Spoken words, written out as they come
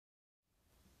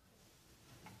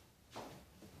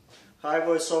Hi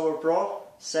VoiceOver Pro,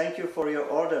 thank you for your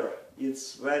order.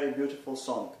 It's very beautiful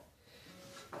song.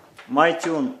 My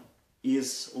tune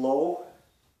is low.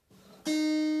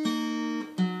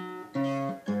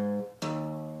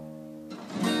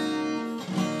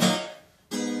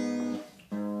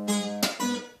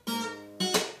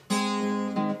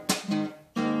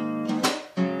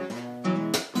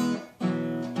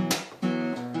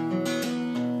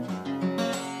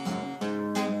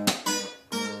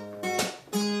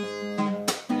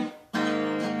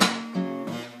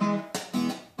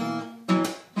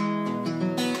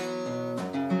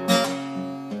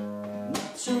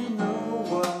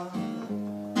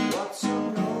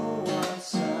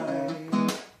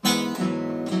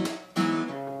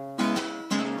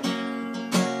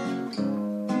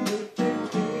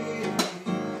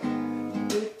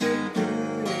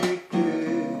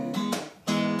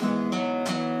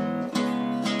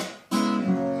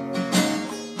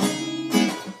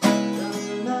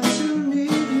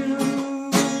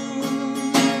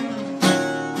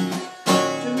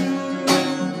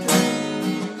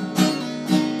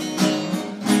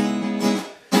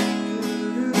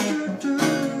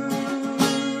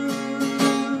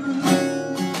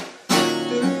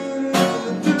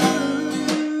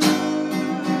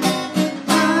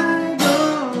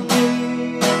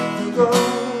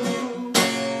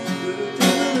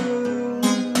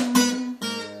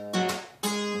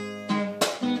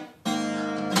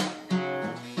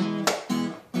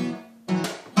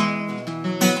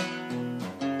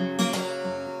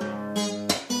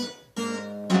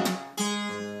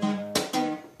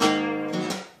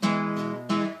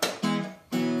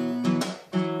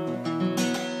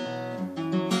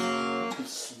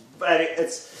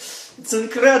 It's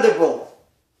incredible.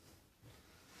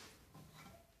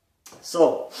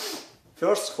 So,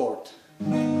 first chord.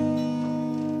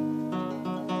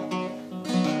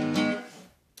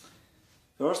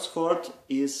 First chord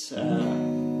is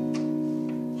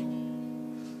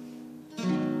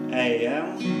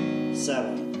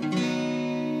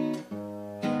AM7.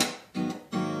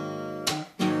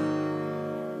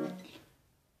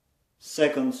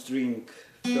 Second string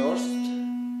first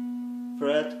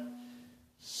fret,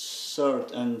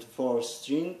 third and fourth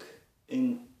string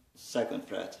in second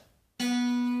fret.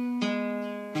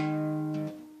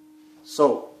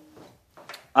 So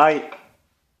I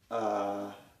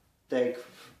take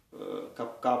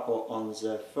capo on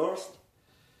the first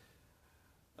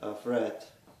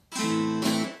fret,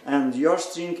 and your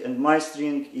string and my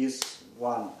string is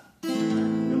one,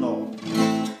 you know.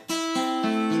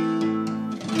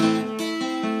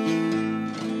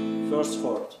 First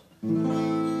chord.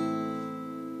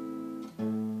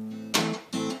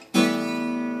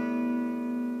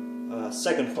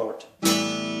 Second chord.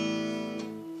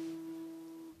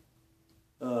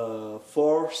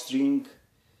 Four string,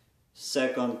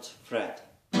 second fret.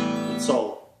 It's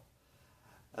all.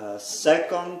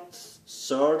 Second,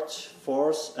 third,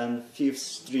 fourth and fifth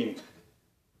string.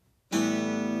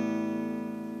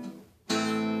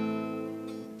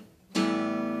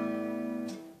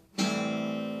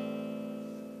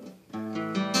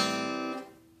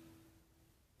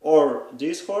 Or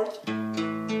this chord,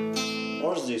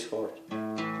 or this chord.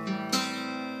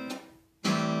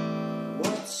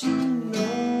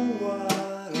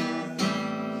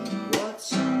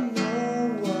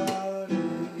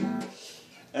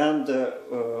 And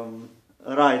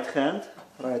right hand.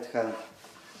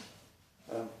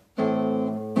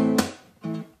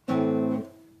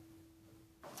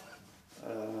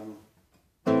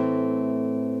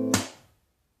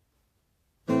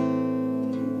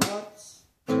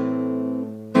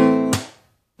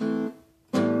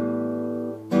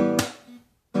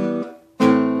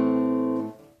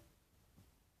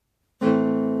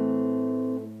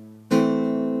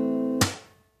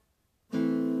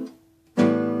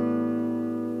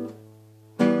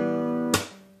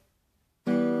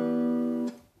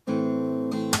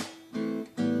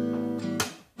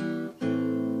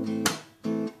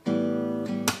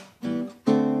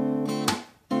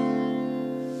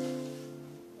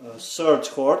 Third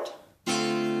chord,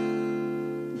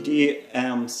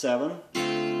 DM7,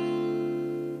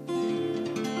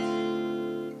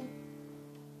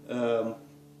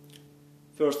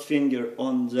 first finger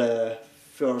on the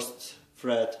first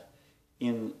fret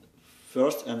in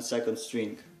first and second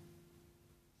string,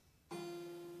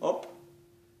 up,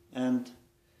 and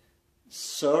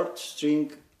third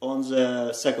string on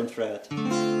the second fret.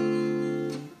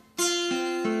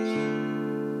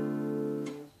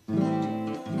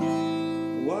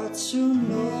 What's you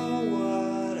know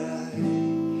what I,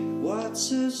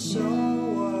 what's you so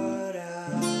what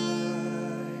I.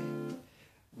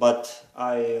 But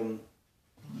I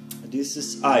This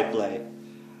is I play,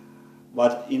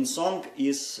 but in song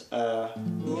is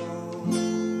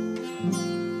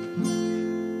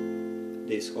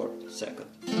this chord second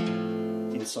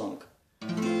in song.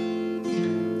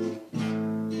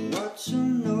 What to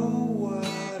know what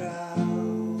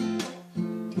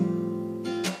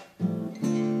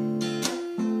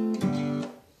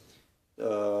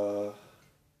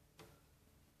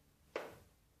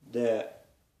the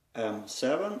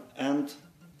M7 and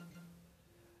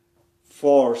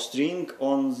 4 string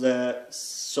on the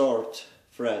 3rd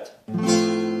fret.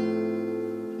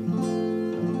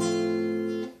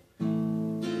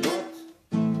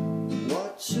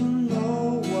 What to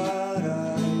know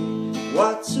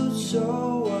what to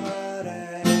show what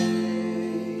I.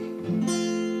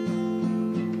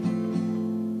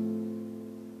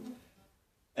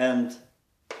 And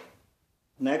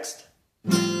next,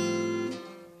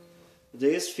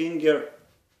 this finger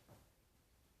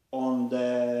on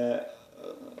the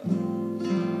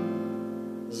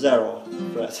 0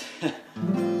 fret.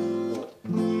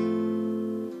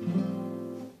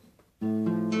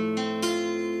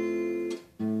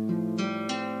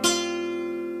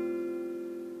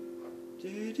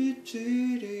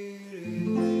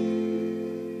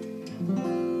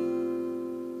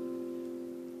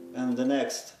 And the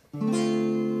next, the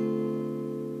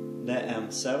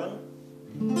M7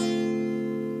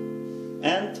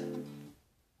 and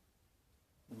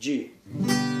G,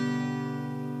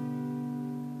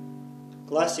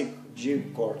 classic G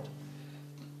chord,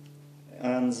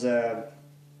 and the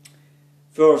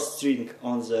 1st string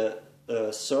on the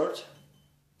 3rd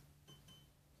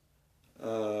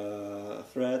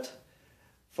fret,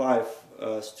 5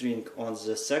 string on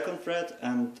the 2nd fret,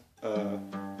 and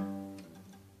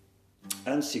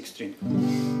 6 string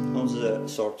on the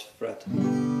 3rd fret.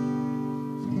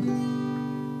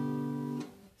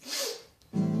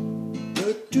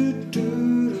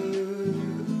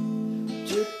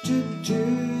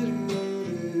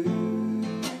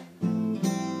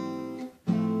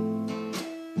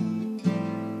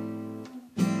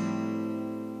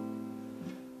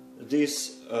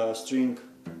 This string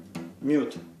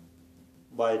mute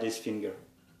by this finger.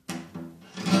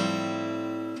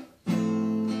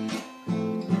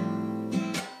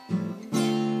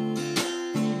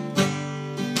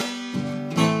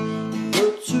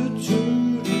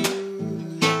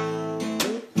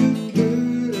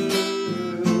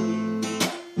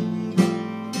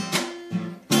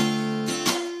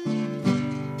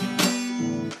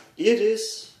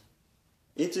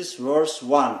 It is verse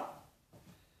 1.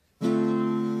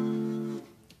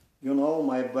 You know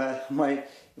my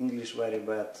English very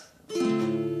bad.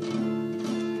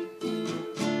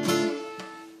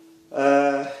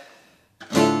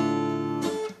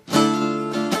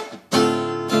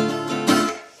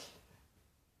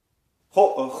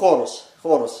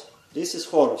 Chorus. This is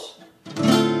chorus.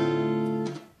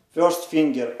 1st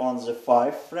finger on the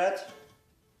 5th fret.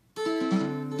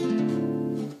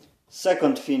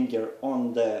 2nd finger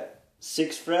on the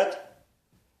 6th fret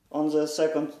on the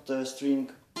 2nd string,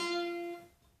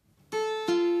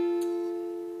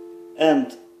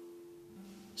 and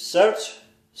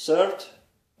 3rd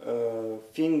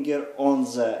finger on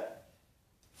the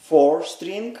 4th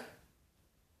string,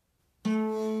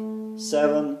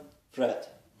 7th fret,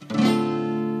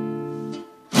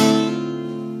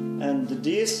 and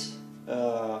this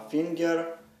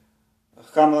finger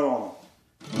hammer on.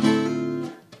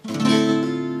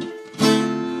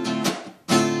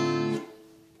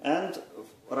 And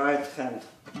right hand.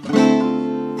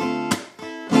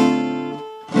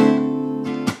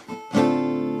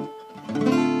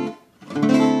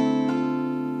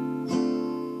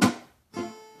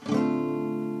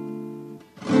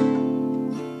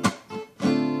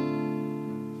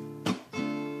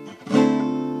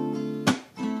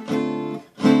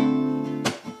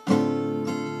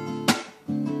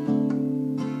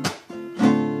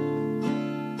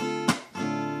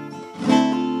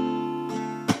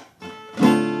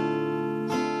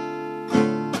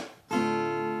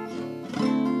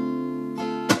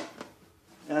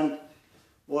 And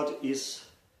what is,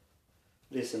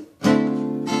 listen.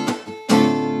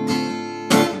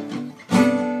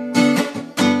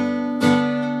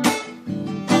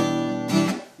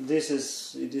 This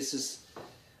is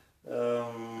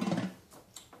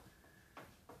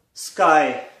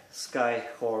sky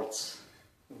chords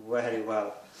very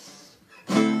well.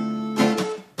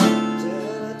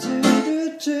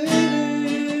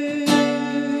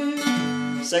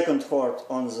 Second chord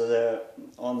on the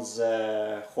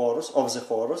chorus of the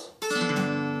chorus.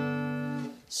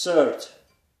 3rd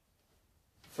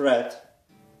fret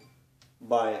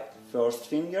by 1st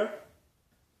finger,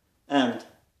 and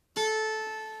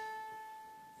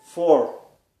four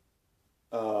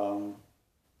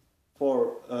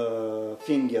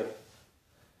finger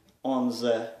on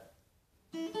the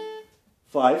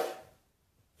 5th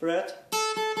fret,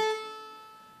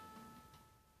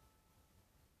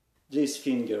 this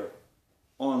finger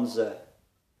on the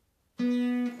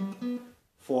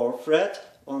 4th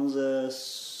fret on the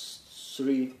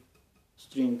 3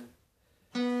 string,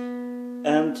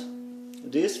 and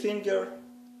this finger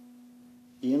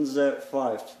in the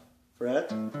 5th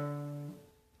fret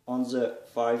on the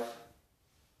 5th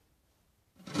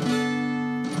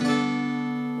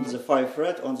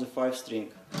fret on the 5th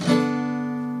string.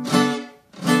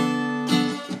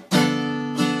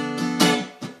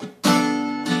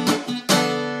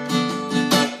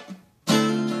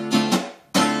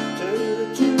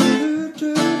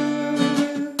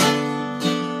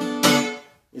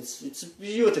 It's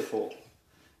beautiful.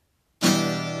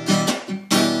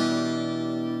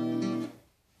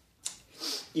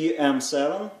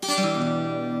 EM7,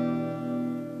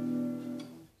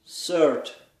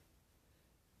 3rd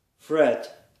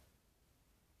fret,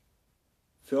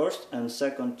 1st and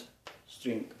 2nd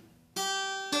string,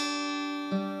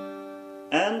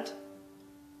 and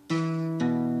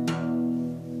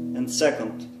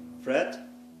 2nd fret,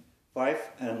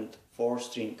 5th and 4th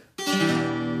string.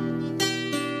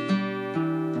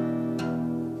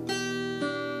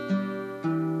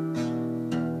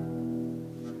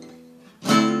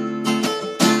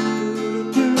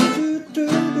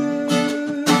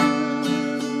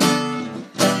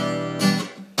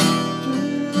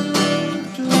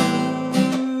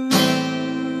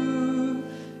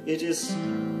 It is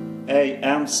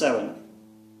AM7.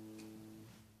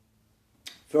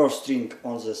 1st string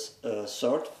on the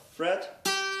 3rd fret,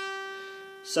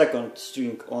 2nd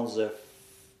string on the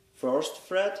 1st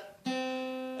fret,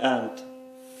 and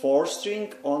 4th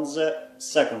string on the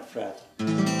 2nd fret.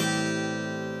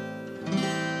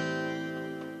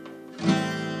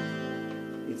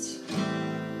 It's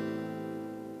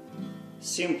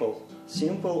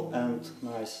simple and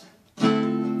nice.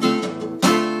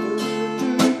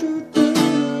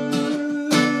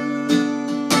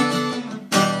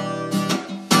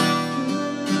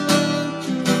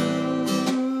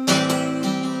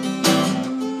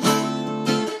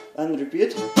 And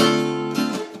repeat.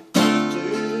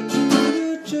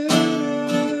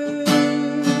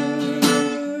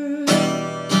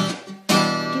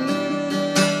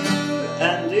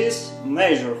 And this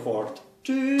major chord.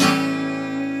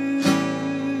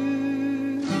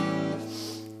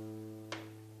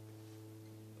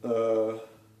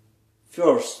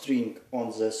 1st string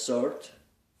on the 3rd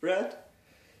fret,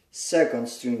 2nd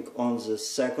string on the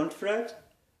 2nd fret,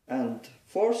 and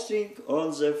 4th string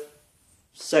on the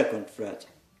 2nd fret.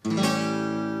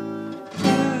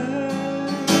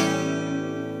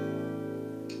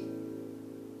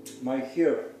 My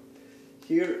here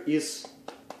is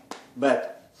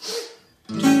bad.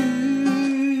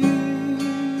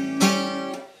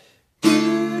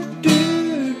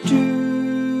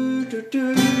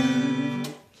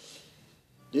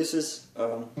 This is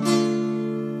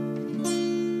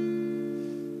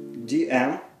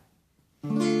DM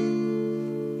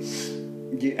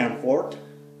chord.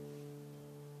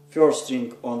 1st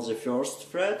string on the 1st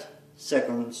fret,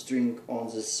 2nd string on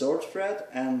the 3rd fret,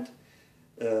 and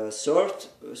 3rd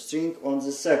string on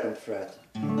the 2nd fret.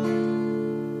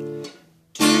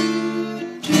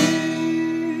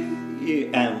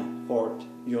 EM chord,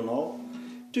 you know.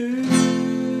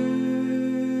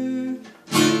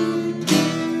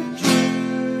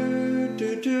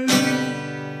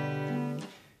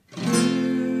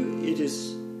 It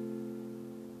is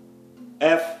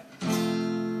F,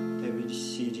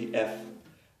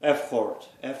 F chord,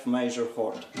 F major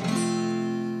chord,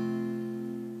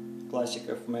 classic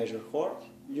F major chord,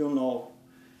 you know,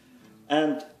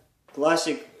 and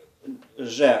classic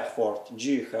G chord,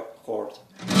 G chord.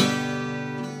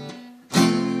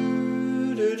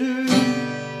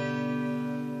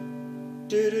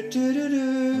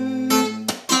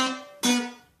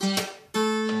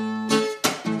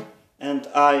 And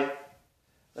I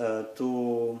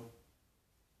to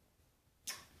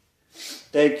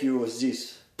take you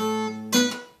this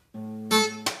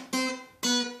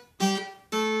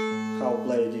how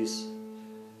play this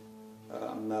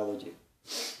melody.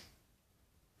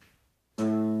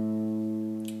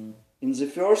 In the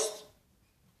first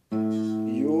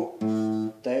you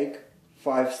take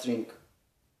 5 string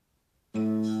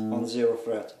on 0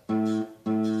 fret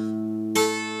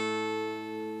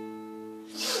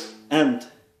and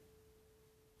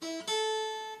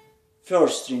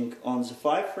first string on the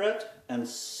 5th fret and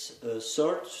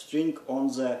third string on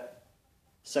the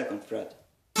 2nd fret.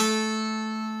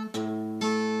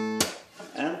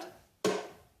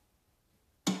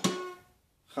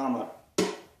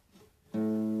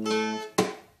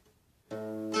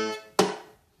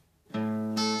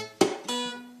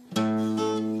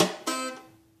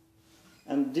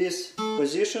 and this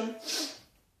position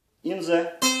in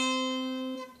the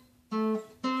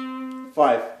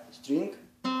 5 string,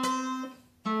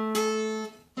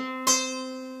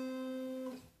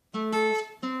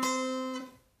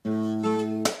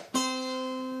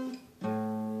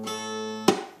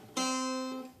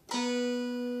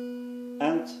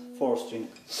 and 4 string,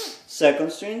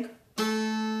 second string,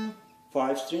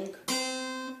 5 string,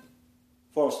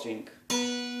 4 string,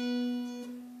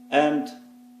 and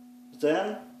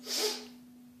then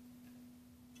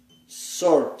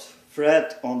third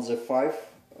fret on the 5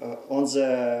 on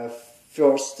the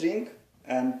first string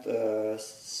and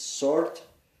third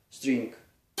string,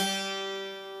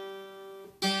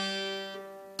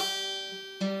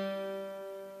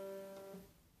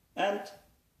 and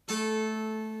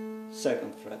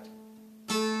second fret.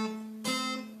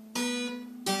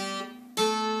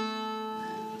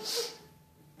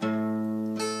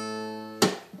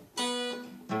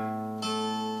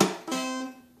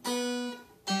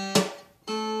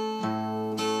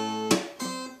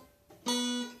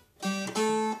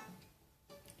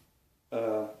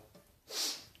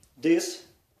 This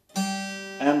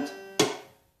and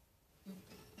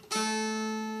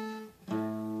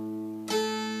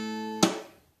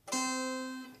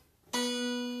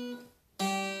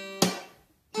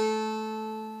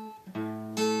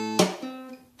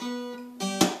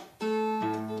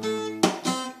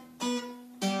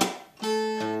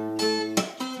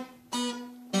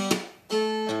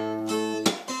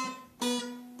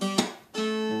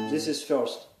this is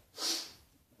first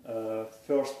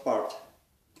part.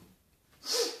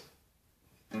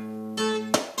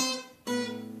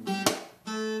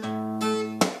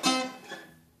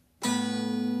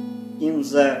 In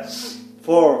the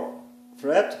 4th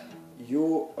fret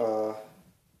you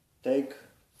take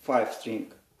 5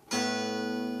 string,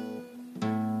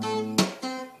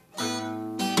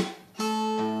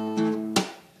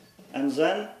 and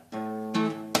then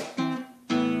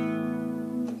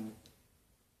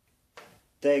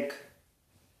take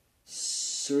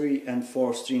 3 and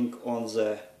 4 string on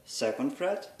the 2nd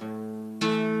fret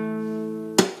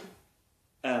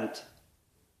and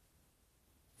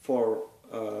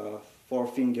 4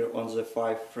 finger on the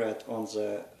 5th fret on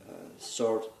the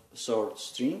third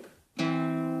string,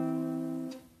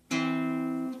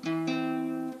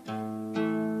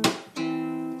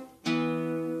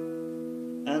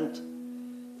 and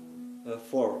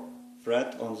 4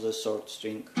 fret on the 3rd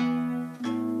string.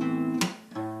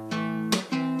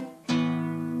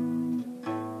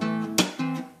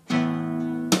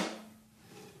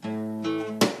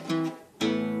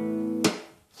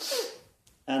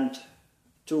 And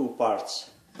 2 parts.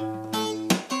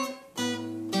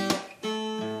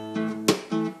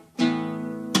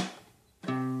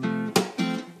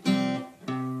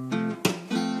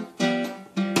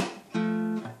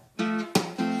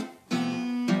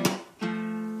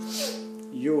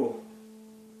 You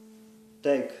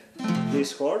take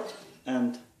this chord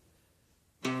and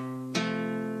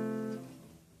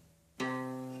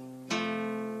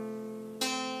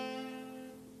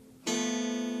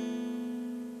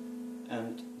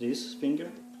this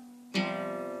finger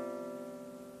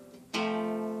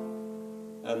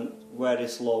and very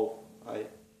slow I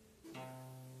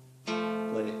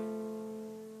play.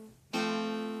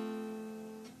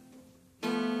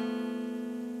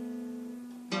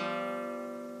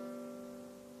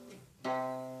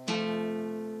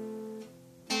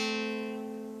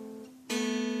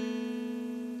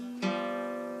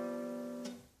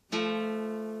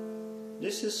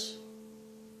 This is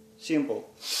simple,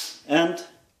 and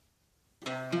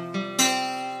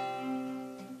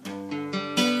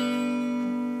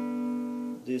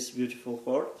this beautiful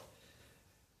chord,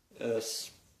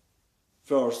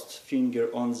 first finger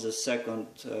on the second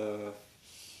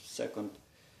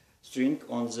string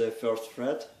on the 1st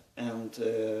fret and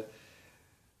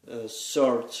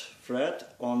 3rd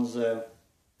fret on the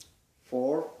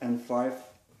 4 and 5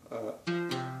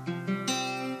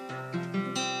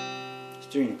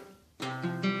 string,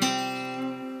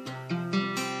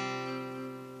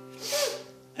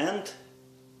 and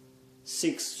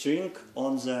 6th string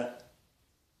on the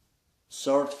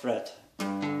 3rd fret.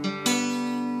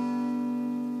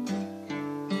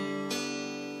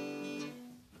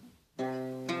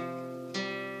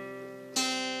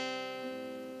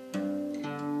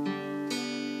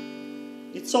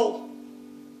 It's all.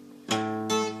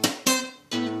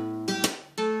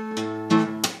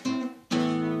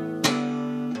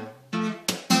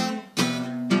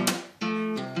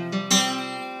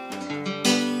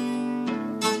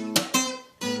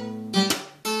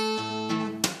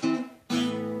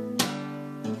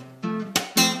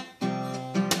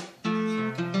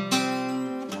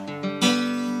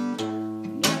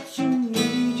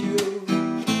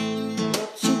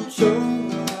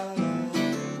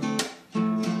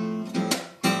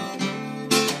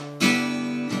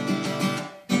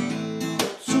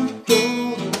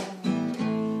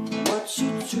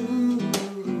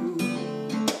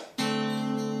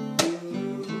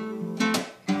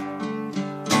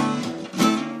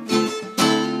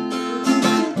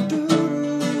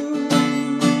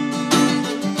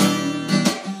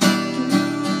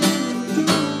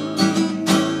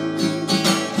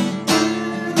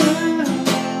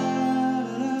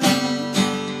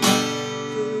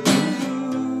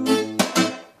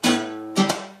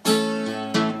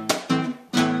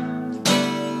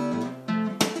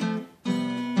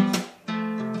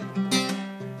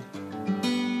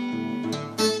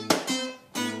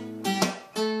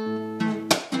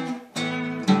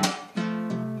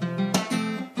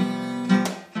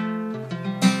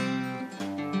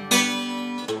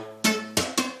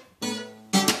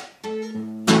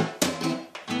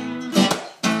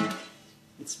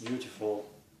 beautiful.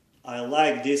 I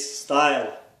like this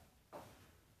style.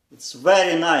 It's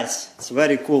very nice. It's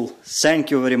very cool.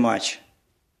 Thank you very much.